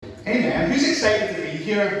excited to be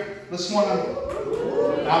here this morning?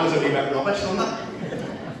 That was a wee bit rubbish, wasn't it?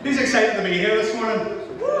 Who's excited to be here this morning?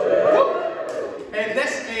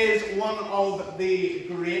 This is one of the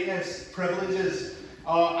greatest privileges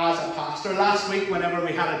as a pastor. Last week, whenever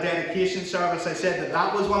we had a dedication service, I said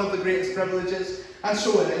that was one of the greatest privileges, and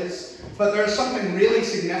so it is. But there's something really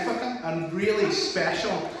significant and really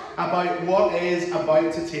special about what is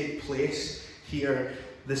about to take place here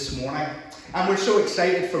this morning. And we're so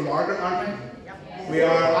excited for Margaret, aren't we? We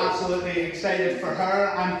are absolutely excited for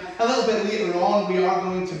her, and a little bit later on we are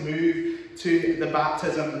going to move to the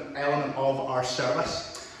baptism element of our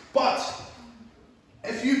service. But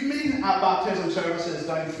if you've been at baptism services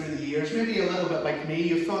down through the years, maybe a little bit like me,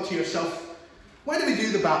 you've thought to yourself, why do we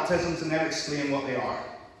do the baptisms and then explain what they are?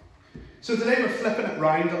 So today we're flipping it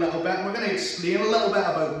round a little bit, and we're going to explain a little bit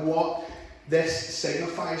about what this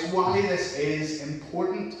signifies, why this is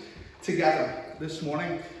important together this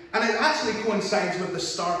morning. And it actually coincides with the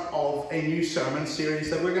start of a new sermon series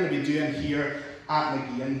that we're going to be doing here at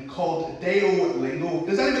McGeehan called DeoLingo.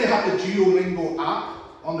 Does anybody have the DeoLingo app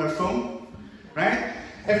on their phone? Right?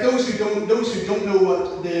 If those who don't know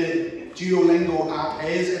what the DeoLingo app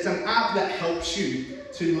is, it's an app that helps you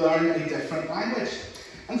to learn a different language.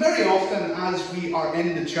 And very often as we are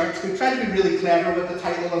in the church, we try to be really clever with the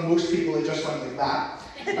title, and most people it just went like that,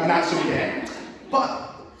 and that's okay. But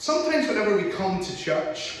sometimes whenever we come to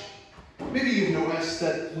church, maybe you've noticed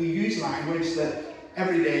that we use language that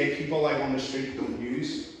everyday people out on the street don't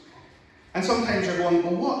use. And sometimes you're going,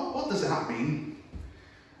 well, what does that mean?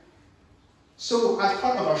 So as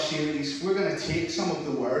part of our series, we're going to take some of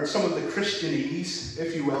the words, some of the Christianese,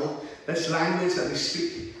 if you will, this language that we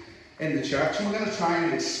speak in the church, and we're going to try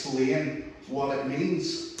and explain what it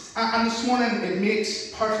means. And this morning, it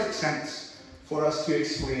makes perfect sense for us to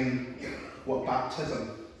explain what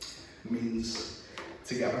baptism means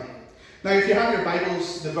together. Now, if you have your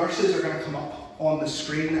Bibles, the verses are going to come up on the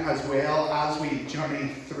screen as well as we journey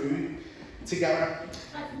through together.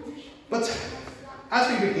 But as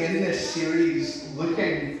we begin this series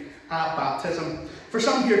looking at baptism, for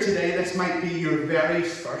some here today, this might be your very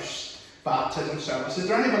first baptism service. Is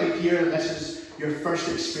there anybody here that this is your first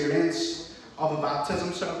experience of a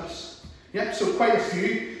baptism service? Yep, so quite a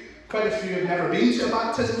few have never been to a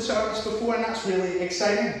baptism service before, and that's really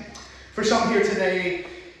exciting. For some here today,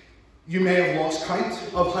 you may have lost count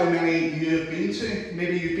of how many you have been to.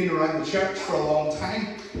 Maybe you've been around the church for a long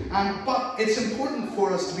time. But it's important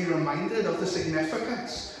for us to be reminded of the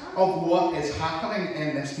significance of what is happening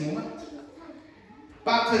in this moment.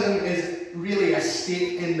 Baptism is really a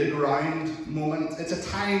stake in the ground moment. It's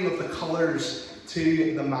a time of the colours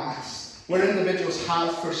to the Mass, where individuals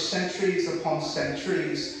have for centuries upon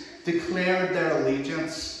centuries declared their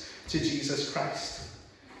allegiance to Jesus Christ.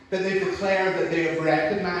 That they've declared that they have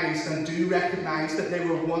recognised and do recognise that they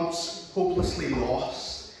were once hopelessly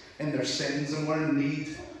lost in their sins and were in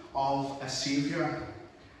need of a Saviour.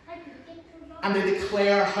 And they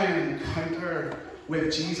declare how an encounter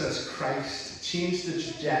with Jesus Christ changed the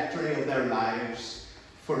trajectory of their lives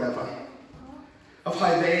forever. Of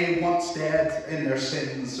how they, once dead in their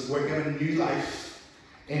sins, were given new life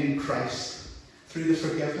in Christ through the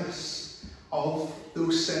forgiveness of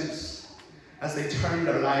those sins, as they turn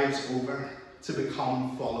their lives over to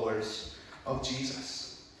become followers of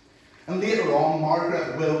Jesus. And later on,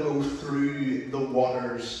 Margaret will go through the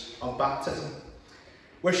waters of baptism,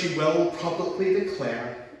 where she will publicly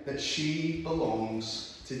declare that she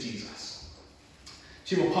belongs to Jesus.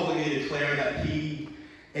 She will publicly declare that he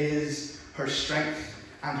is her strength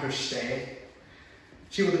and her stay.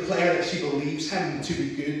 She will declare that she believes him to be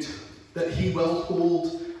good, that he will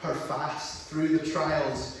hold her fast through the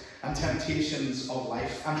trials and temptations of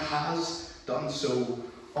life, and has done so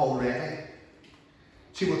already.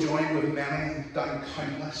 She will join with many down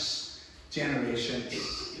countless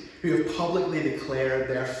generations who have publicly declared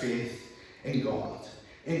their faith in God,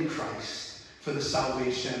 in Christ, for the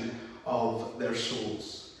salvation of their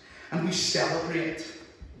souls. And we celebrate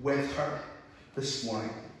with her this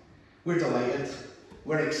morning. We're delighted,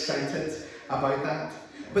 we're excited about that.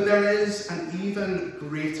 But there is an even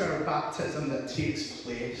greater baptism that takes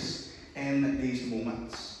place in these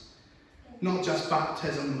moments. Not just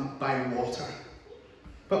baptism by water,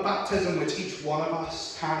 but baptism which each one of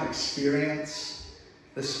us can experience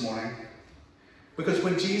this morning. Because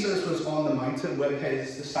when Jesus was on the mountain with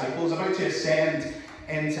his disciples, about to ascend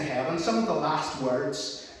into heaven, some of the last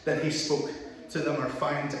words that he spoke to them are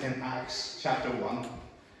found in Acts chapter 1.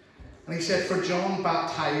 And he said, "For John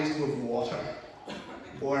baptized with water,"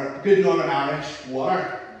 or good Northern Irish,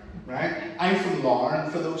 water, right? I'm from Larne,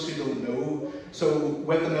 for those who don't know. So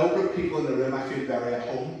with the Millbrook people in the room, I feel very at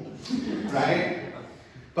home, right?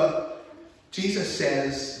 But Jesus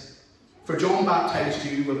says, for John baptized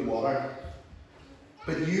you with water,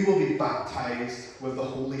 but you will be baptized with the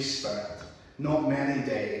Holy Spirit not many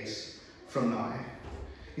days from now.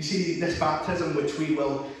 You see, this baptism which we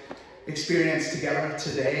will experience together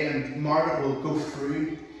today, and Margaret will go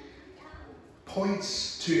through,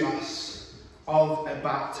 points to us of a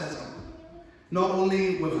baptism, not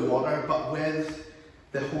only with water, but with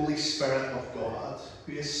the Holy Spirit of God,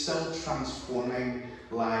 who is still transforming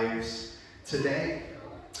lives today.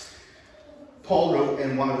 Paul wrote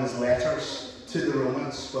in one of his letters to the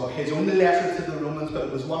Romans, well, his only letter to the Romans, but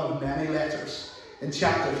it was one of many letters. In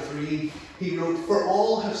chapter 3, he wrote, for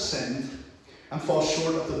all have sinned and fall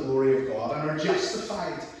short of the glory of God, and are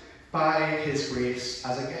justified by his grace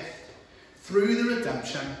as a gift, through the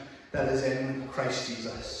redemption that is in Christ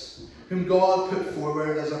Jesus, whom God put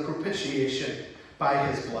forward as a propitiation by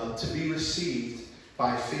his blood, to be received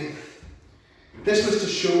by faith. This was to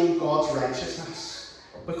show God's righteousness,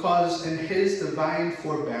 because in his divine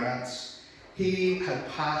forbearance he had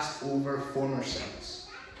passed over former sins.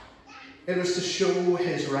 It was to show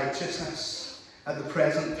his righteousness at the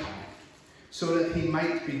present time, so that he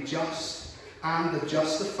might be just and the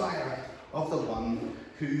justifier of the one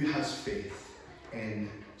who has faith in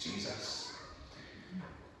Jesus.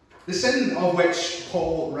 The sin of which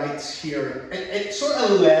Paul writes here, it sort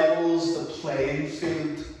of levels the playing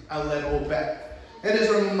field a little bit. It is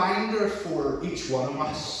a reminder for each one of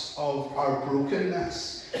us of our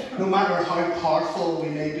brokenness, no matter how powerful we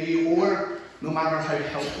may be, or no matter how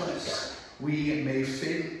helpless we may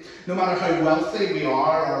feel, no matter how wealthy we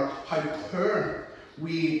are or how poor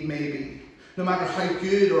we may be, no matter how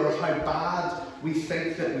good or how bad we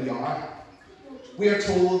think that we are. We are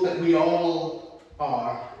told that we all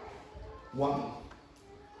are one,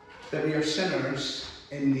 that we are sinners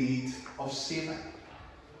in need of saving.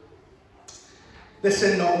 This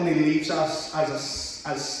sin not only leaves us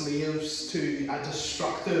as slaves to a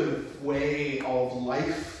destructive way of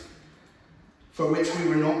life for which we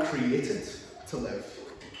were not created to live,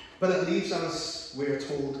 but it leaves us, we are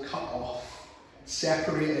told, cut off,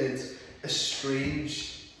 separated,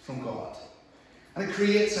 estranged from God. And it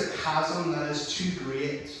creates a chasm that is too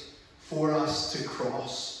great for us to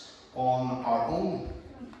cross on our own.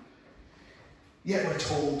 Yet we're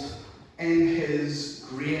told, in his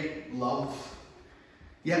great love,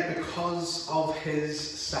 yet because of his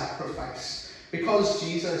sacrifice, because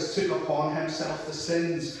Jesus took upon himself the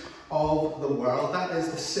sins of the world, that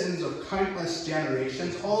is, the sins of countless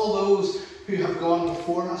generations, all those who have gone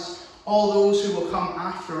before us, all those who will come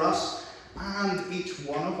after us, and each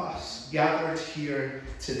one of us gathered here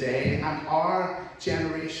today, and our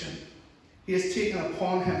generation. He has taken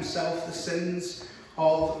upon himself the sins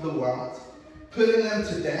of the world, putting them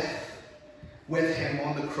to death with him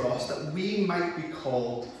on the cross, that we might be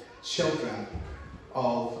called children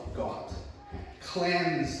of God,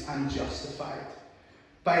 cleansed and justified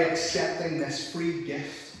by accepting this free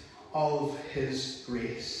gift of his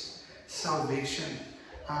grace, salvation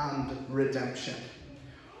and redemption,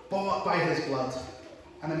 bought by his blood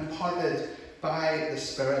and imparted by the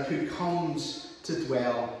Spirit who comes to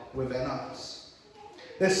dwell within us.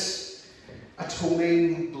 This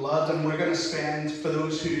atoning blood, and we're going to spend, for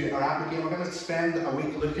those who are at the game, we're going to spend a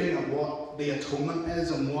week looking at what the atonement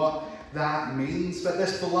is and what that means. But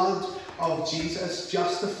this blood of Jesus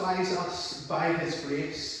justifies us by his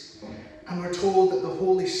grace, and we're told that the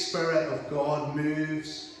Holy Spirit of God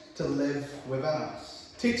moves to live within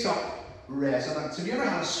us, takes up residence. Have you ever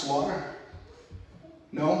had a squatter?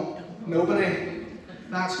 No? Nobody?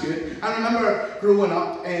 That's good. I remember growing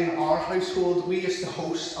up in our household, we used to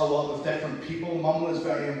host a lot of different people. Mum was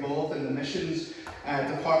very involved in the missions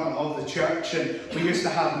department of the church, and we used to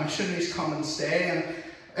have missionaries come and stay. And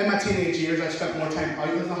in my teenage years, I spent more time out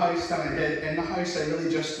of the house than I did in the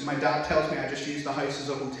house. My dad tells me I just used the house as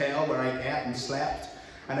a hotel where I ate and slept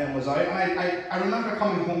and then was out. And I remember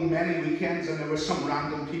coming home many weekends and there were some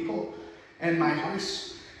random people in my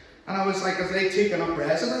house. And I was like, have they taken up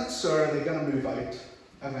residence or are they going to move out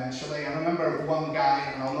eventually? And I remember one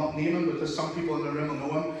guy, and I'll not name him because some people in the room will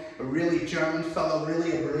know him, a really German fellow,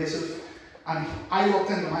 really abrasive. And I walked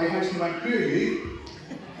into my house and went, who are you?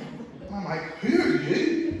 And I'm like, who are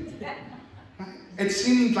you? It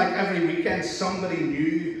seemed like every weekend somebody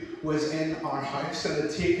new was in our house and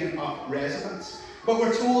had taken up residence. But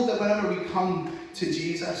we're told that whenever we come to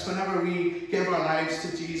Jesus, whenever we give our lives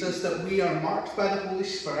to Jesus, that we are marked by the Holy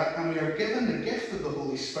Spirit and we are given the gift of the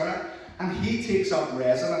Holy Spirit, and he takes up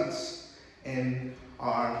residence in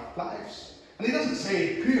our lives. And he doesn't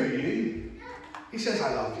say, who are you? He says,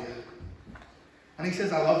 I love you. And he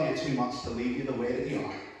says, I love you too much to leave you the way that you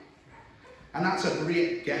are. And that's a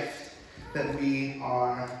great gift that we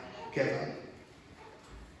are given.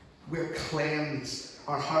 We're cleansed.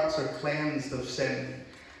 Our hearts are cleansed of sin.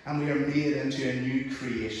 And we are made into a new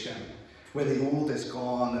creation, where the old is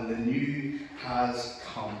gone and the new has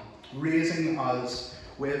come, raising us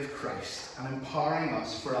with Christ and empowering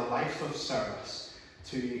us for a life of service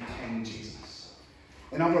to King Jesus.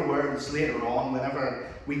 In other words, later on,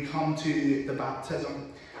 whenever we come to the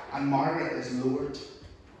baptism and Margaret is lowered,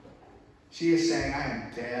 she is saying, I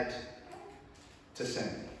am dead to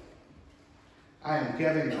sin. I am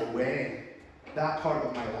giving away that part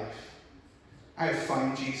of my life. I have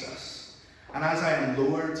found Jesus. And as I am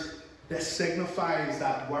lowered, this signifies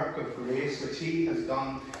that work of grace which he has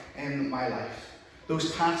done in my life.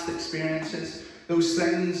 Those past experiences, those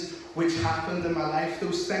things which happened in my life,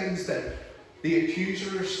 those things that the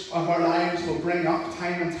accusers of our lives will bring up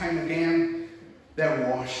time and time again,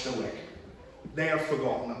 they're washed away. They are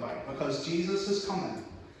forgotten about because Jesus has come in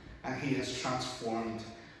and he has transformed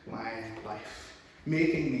my life,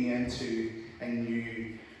 making me into a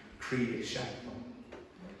new creation.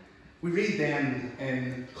 We read then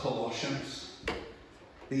in Colossians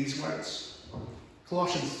these words.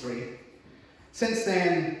 Colossians 3. Since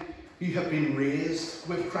then you have been raised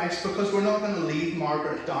with Christ, because we're not going to leave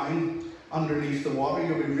Margaret down underneath the water.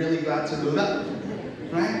 You'll be really glad to know that.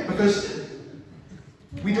 Right? Because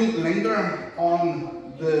we don't linger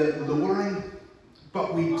on the lowering,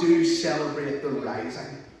 but we do celebrate the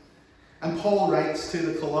rising. And Paul writes to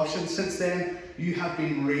the Colossians, since then you have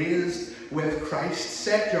been raised with Christ.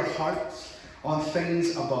 Set your hearts on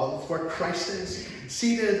things above, where Christ is,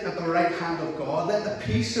 seated at the right hand of God. Let the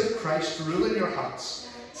peace of Christ rule in your hearts,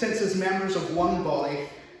 since as members of one body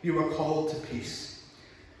you are called to peace.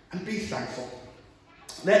 And be thankful.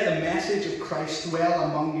 Let the message of Christ dwell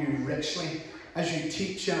among you richly, as you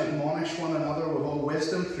teach and admonish one another with all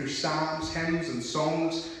wisdom through psalms, hymns, and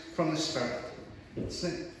songs from the Spirit.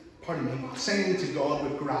 Singing to God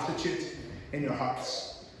with gratitude in your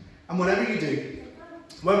hearts. And whatever you do,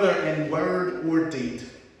 whether in word or deed,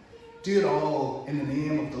 do it all in the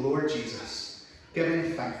name of the Lord Jesus,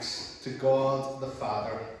 giving thanks to God the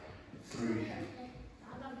Father through him.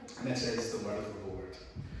 And this is the word of the Lord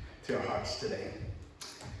to our hearts today.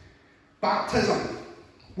 Baptism,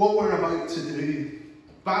 what we're about to do.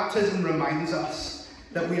 Baptism reminds us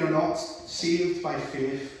that we are not saved by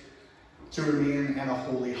faith to remain in a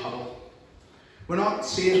holy huddle. We're not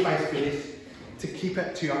saved by faith to keep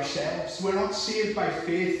it to ourselves. We're not saved by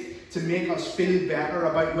faith to make us feel better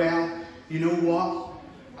about, well, you know what?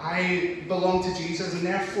 I belong to Jesus, and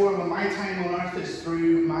therefore when my time on earth is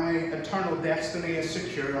through, my eternal destiny is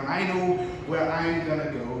secure, and I know where I'm going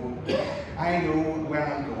to go. I know where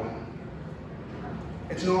I'm going.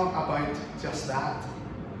 It's not about just that.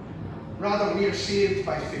 Rather, we are saved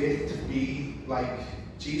by faith to be like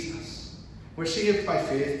Jesus. We're saved by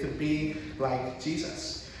faith to be like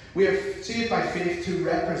Jesus. We are saved by faith to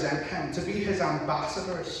represent him, to be his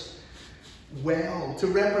ambassadors well, to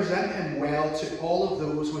represent him well to all of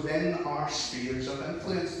those within our spheres of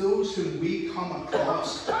influence, those whom we come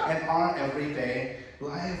across in our everyday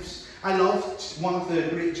lives. I love one of the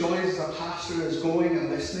great joys as a pastor is going and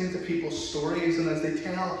listening to people's stories, and as they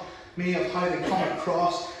tell me of how they come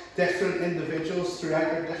across different individuals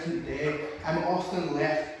throughout their different day, I'm often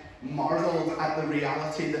left marveled at the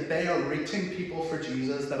reality that they are reaching people for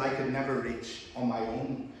Jesus that I could never reach on my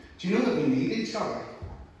own. Do you know that we need each other?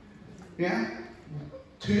 Yeah?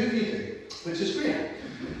 Two of you do, which is great.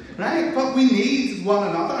 Right? But we need one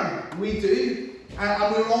another. We do.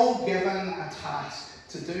 And we're all given a task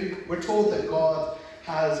to do. We're told that God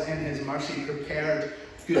has, in his mercy, prepared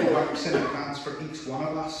good works in advance for each one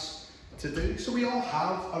of us to do. So we all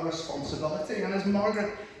have a responsibility. And as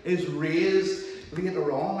Margaret is raised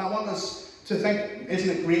later on, I want us to think, isn't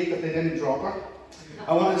it great that they didn't drop her?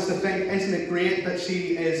 I want us to think, isn't it great that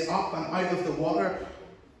she is up and out of the water?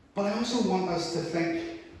 But I also want us to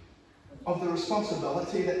think of the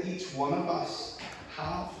responsibility that each one of us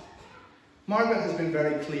have. Margaret has been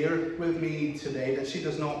very clear with me today that she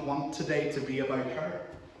does not want today to be about her.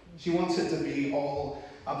 She wants it to be all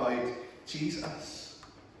about Jesus.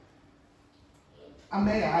 And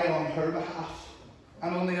may I, on her behalf,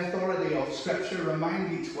 and on the authority of Scripture,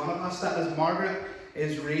 remind each one of us that as Margaret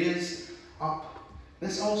is raised up,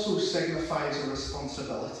 this also signifies a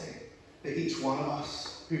responsibility that each one of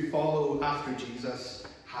us who follow after Jesus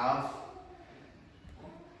have.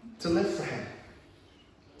 To live for him,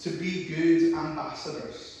 to be good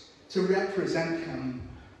ambassadors, to represent him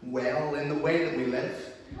well in the way that we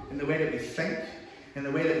live, in the way that we think, in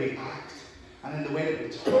the way that we act, and in the way that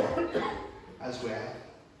we talk as well.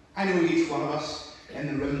 I know each one of us in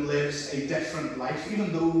the room lives a different life.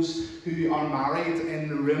 Even those who are married in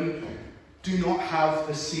the room do not have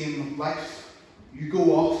the same life. You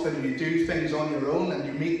go off and you do things on your own and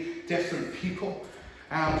you meet different people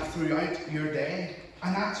throughout your day.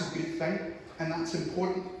 And that's a good thing and that's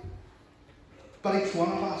important. But each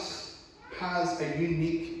one of us has a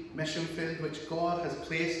unique mission field which God has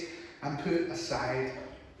placed and put aside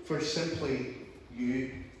for simply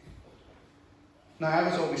you. Now, I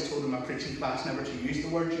was always told in my preaching class never to use the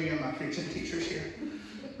word you and my preaching teachers here,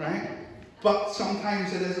 right? But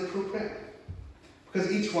sometimes it is appropriate.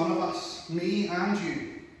 Because each one of us, me and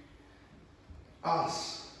you,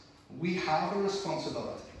 us, we have a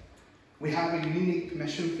responsibility. We have a unique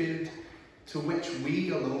mission field to which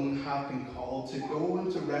we alone have been called to go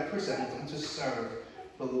and to represent and to serve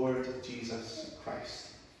the Lord Jesus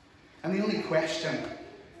Christ. And the only question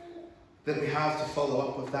that we have to follow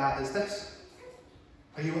up with that is this: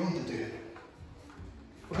 are you willing to do it?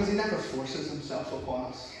 Because he never forces himself upon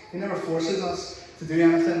us. He never forces us to do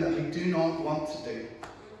anything that we do not want to do.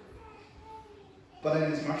 But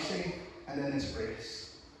in his mercy and in his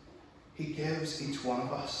grace, he gives each one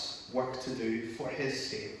of us work to do for his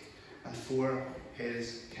sake and for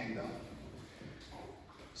his kingdom.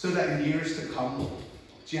 So that in years to come,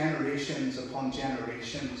 generations upon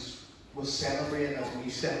generations will celebrate as we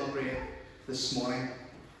celebrate this morning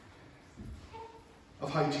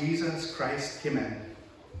of how Jesus Christ came in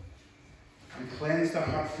and cleansed our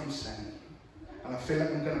heart from sin. And I feel like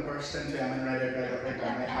I'm going to burst into him and right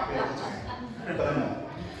down, happy all the time. But I'm not.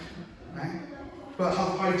 Right? But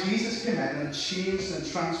how Jesus came in and changed and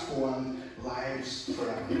transformed lives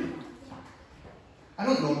forever. I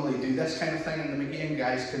don't normally do this kind of thing, and the McGean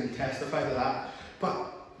guys can testify to that.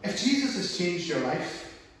 But if Jesus has changed your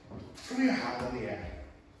life, throw your hand in the air.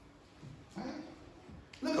 Right?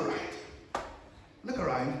 Look around. Look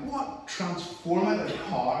around. What transformative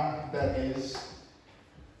power that is.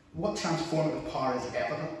 What transformative power is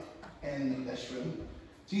evident in this room.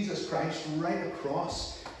 Jesus Christ, right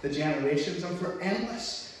across the generations and for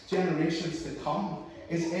endless generations to come,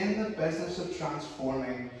 is in the business of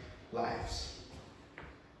transforming lives.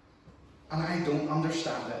 And I don't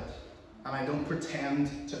understand it. And I don't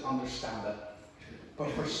pretend to understand it.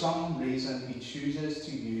 But for some reason, he chooses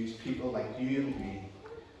to use people like you and me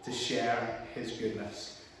to share his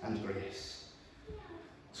goodness and grace.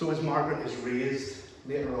 So as Margaret is raised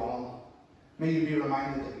later on, may you be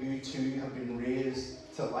reminded that you too have been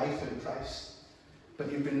raised to life in Christ,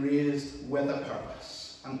 but you've been raised with a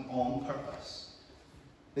purpose and on purpose,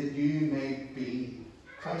 that you may be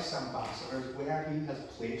Christ's ambassadors where he has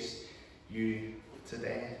placed you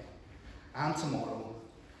today and tomorrow,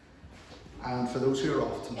 and for those who are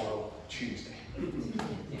off tomorrow, Tuesday.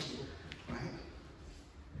 Right?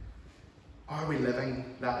 Are we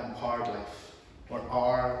living that empowered life, or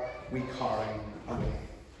are we cowering away?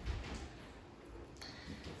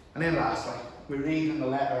 And then lastly, we read in the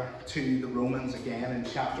letter to the Romans again in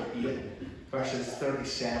chapter 8, verses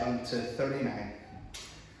 37 to 39.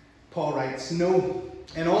 Paul writes, "No,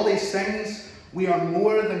 in all these things we are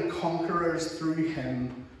more than conquerors through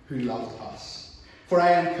him who loved us. For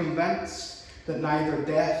I am convinced that neither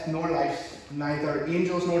death nor life, neither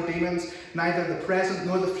angels nor demons, neither the present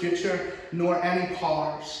nor the future, nor any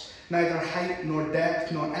powers, neither height nor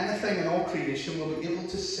depth, nor anything in all creation will be able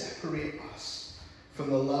to separate us from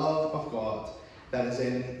the love of God that is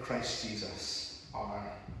in Christ Jesus, our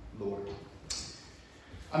Lord."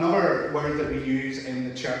 Another word that we use in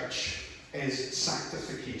the church is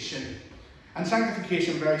sanctification. And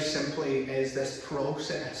sanctification, very simply, is this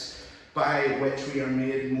process by which we are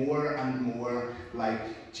made more and more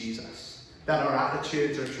like Jesus. That our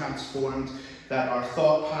attitudes are transformed, that our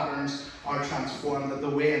thought patterns are transformed, that the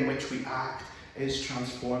way in which we act is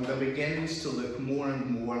transformed, that begins to look more and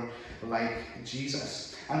more like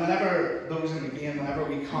Jesus. And whenever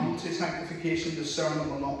we come to sanctification, the sermon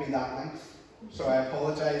will not be that length, so I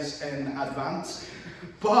apologise in advance.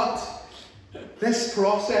 But this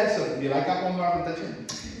process of, you like that one, Marvin, did you?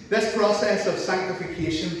 This process of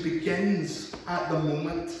sanctification begins at the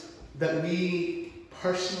moment that we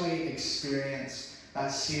personally experience that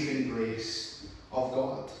saving grace of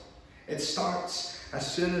God. It starts as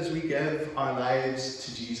soon as we give our lives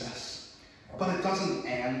to Jesus. But it doesn't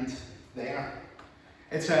end there.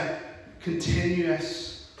 It's a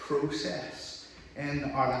continuous process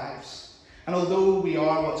in our lives. And although we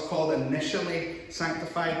are what's called initially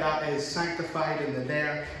sanctified, that is sanctified in the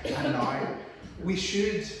there and now, we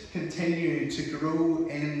should continue to grow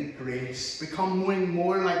in grace, becoming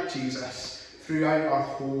more like Jesus throughout our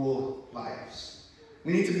whole lives.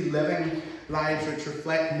 We need to be living lives which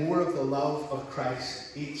reflect more of the love of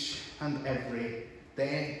Christ each and every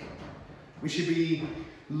day. We should be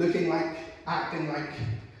looking like, acting like,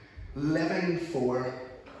 living for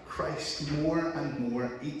Christ more and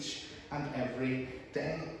more each and every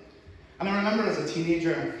day. And I remember as a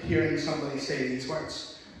teenager hearing somebody say these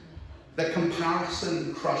words, that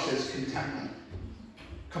comparison crushes contentment.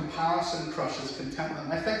 Comparison crushes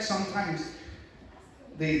contentment. I think sometimes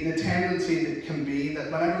the tendency that can be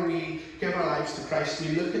that whenever we give our lives to Christ, we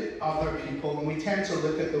look at other people and we tend to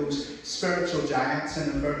look at those spiritual giants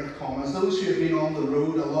in inverted commas, those who have been on the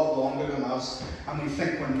road a lot longer than us, and we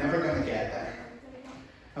think we're never going to get there.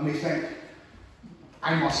 And we think,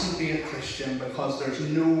 I mustn't be a Christian because there's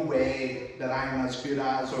no way that I'm as good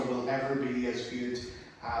as or will ever be as good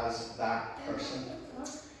as that person.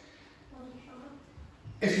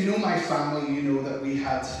 If you know my family, you know that we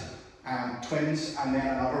had twins and then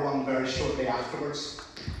another one very shortly afterwards.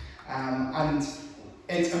 And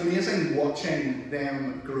it's amazing watching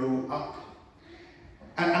them grow up.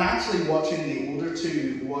 And actually watching the older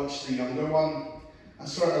two watch the younger one and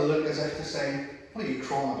sort of look as if to say, what are you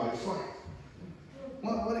crawling about for?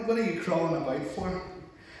 What are you crawling about for?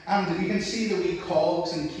 And you can see the wee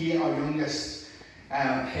cogs in Kate, our youngest,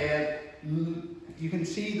 head. You can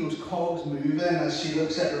see those cogs moving as she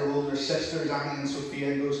looks at her older sisters, Annie and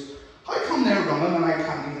Sophia, and goes, how come they're running and I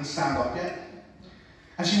can't even stand up yet?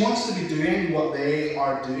 And she wants to be doing what they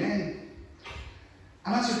are doing.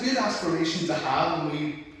 And that's a good aspiration to have, and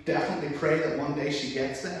we definitely pray that one day she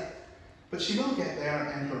gets there. But she will get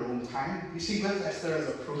there in her own time. You see, with this there is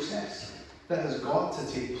a process that has got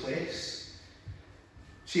to take place.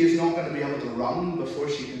 She is not going to be able to run before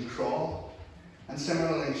she can crawl. And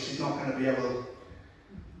similarly, she's not going to be able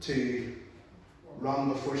to run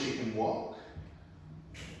before she can walk.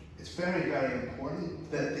 It's very, very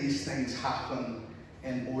important that these things happen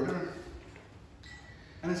in order.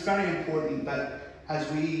 And it's very important that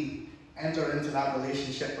as we enter into that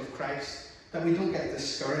relationship with Christ, that we don't get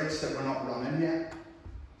discouraged that we're not running yet.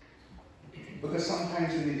 Because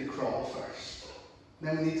sometimes we need to crawl first.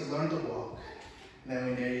 Then we need to learn to walk. And then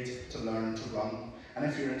we need to learn to run. And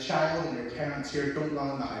if you're a child and your parents here, don't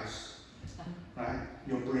run in the house. Right?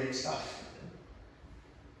 You'll break stuff.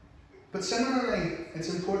 But similarly,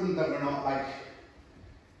 it's important that we're not like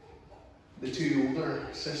the two older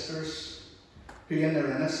sisters who in their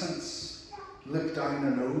innocence look down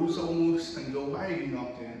their nose almost and go, why are you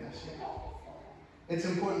not doing this yet? It's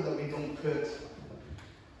important that we don't put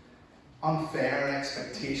unfair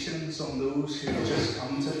expectations on those who have just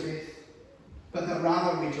come to faith, but that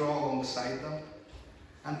rather we draw alongside them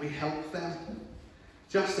and we help them,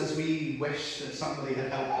 just as we wish that somebody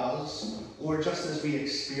had helped us, or just as we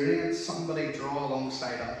experience somebody draw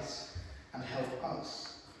alongside us and help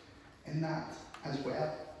us in that as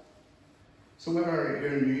well. So whether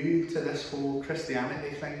you're new to this whole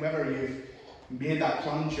Christianity thing, whether you've made that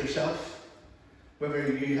plunge yourself, whether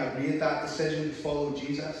you have made that decision to follow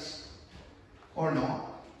Jesus or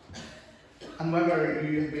not, and whether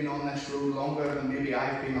you have been on this road longer than maybe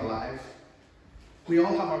I've been alive, we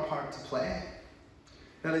all have our part to play.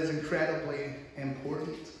 That is incredibly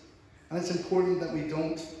important. And it's important that we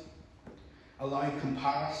don't allow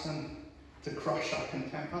comparison to crush our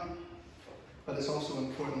contentment, but it's also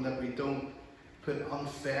important that we don't put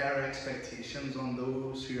unfair expectations on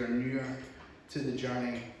those who are newer to the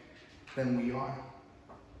journey than we are.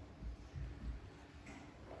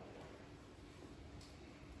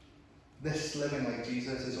 This living like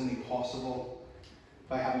Jesus is only possible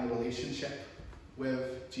by having a relationship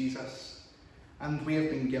with Jesus. And we have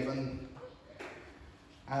been given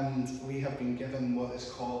what is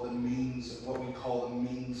called what we call the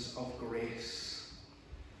means of grace,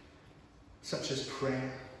 such as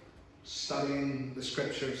prayer, studying the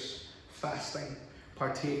scriptures, fasting,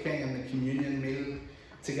 partaking in the communion meal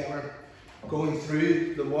together, going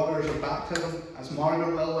through the waters of baptism, as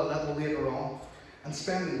Margaret will a little later on, and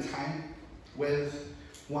spending time with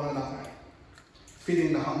one another,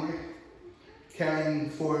 feeding the hungry, caring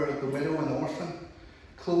for the widow and orphan,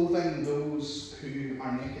 clothing those who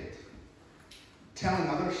are naked, telling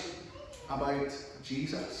others about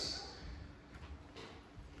Jesus.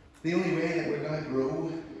 The only way that we're going to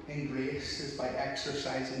grow in grace is by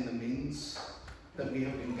exercising the means that we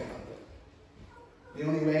have been given. The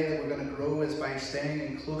only way that we're going to grow is by staying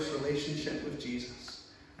in close relationship with Jesus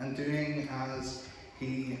and doing as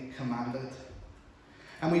he commanded.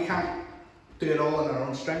 And we can't do it all in our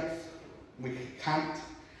own strength. We can't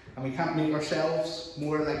make ourselves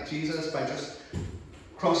more like Jesus by just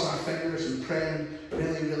crossing our fingers and praying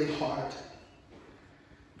really, really hard.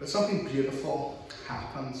 But something beautiful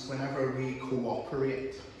happens whenever we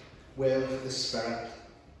cooperate with the Spirit,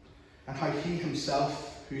 and how He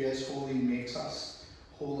Himself, who is holy, makes us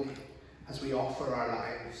holy as we offer our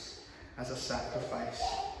lives as a sacrifice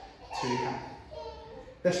to Him.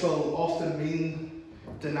 This will often mean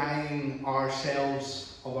denying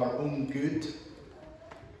ourselves of our own good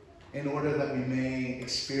in order that we may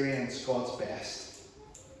experience God's best.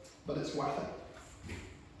 But it's worth it.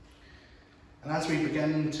 And as we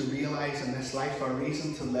begin to realise in this life our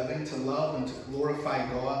reason to living, to love and to glorify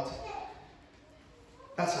God,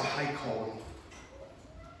 that's a high calling.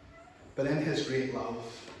 But in His great love,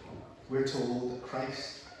 we're told that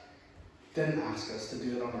Christ didn't ask us to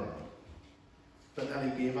do it on our own, but that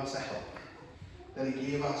He gave us a helper, that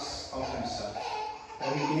He gave us of Himself,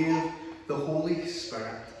 that He gave the Holy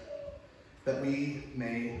Spirit, that we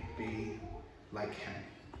may be like Him.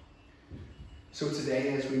 So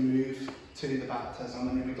today, as we move to the baptism,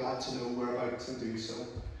 and you'll be glad to know we're about to do so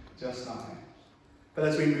just now. But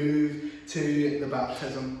as we move to the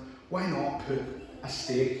baptism, why not put a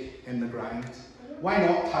stake in the ground? Why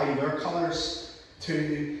not tie your colours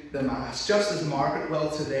to the mast, just as Margaret will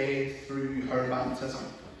today through her baptism?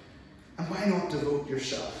 And why not devote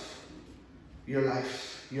yourself, your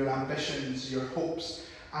life, your ambitions, your hopes,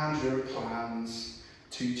 and your plans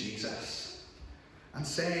to Jesus? And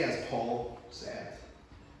say, as Paul said,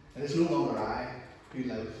 "It is no longer I who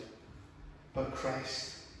live, but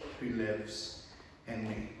Christ who lives in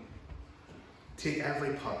me. Take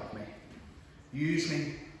every part of me. Use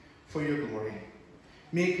me for your glory.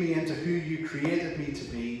 Make me into who you created me to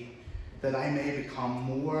be, that I may become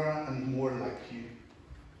more and more like you.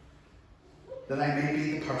 That I may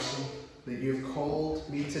be the person that you have called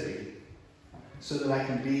me to be, so that I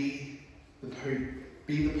can be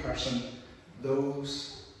the person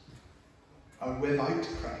those are without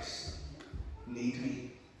Christ need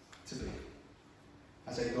me to be,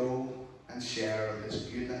 as I go and share His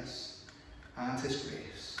goodness and His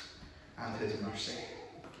grace and His mercy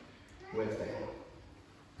with them."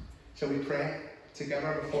 Shall we pray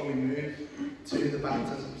together before we move to the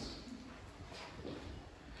baptisms?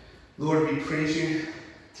 Lord, we praise you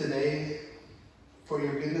today for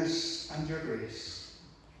your goodness and your grace.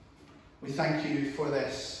 We thank you for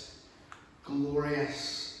this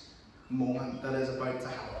glorious moment that is about to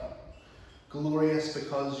happen. Glorious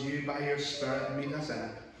because you, by your Spirit, meet us in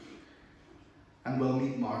it, and will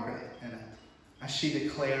meet Margaret in it, as she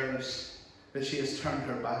declares that she has turned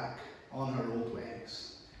her back on her old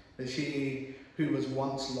ways, that she, who was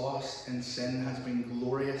once lost in sin, has been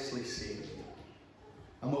gloriously saved,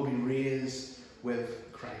 and will be raised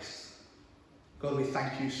with Christ. God, we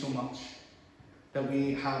thank you so much that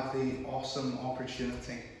we have the awesome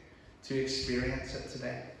opportunity to experience it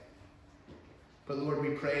today. But Lord, we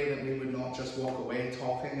pray that we would not just walk away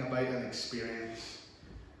talking about an experience,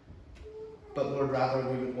 but Lord, rather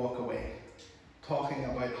we would walk away talking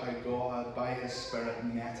about how God, by His Spirit,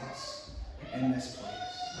 met us in this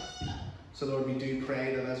place. So Lord, we do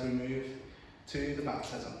pray that as we move to the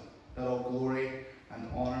baptism, that all glory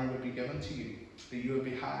and honour would be given to you, that you would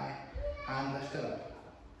be high and lifted up,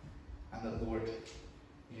 and that, Lord,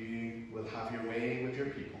 you will have your way with your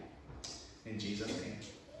people. In Jesus' name,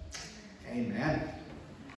 amen.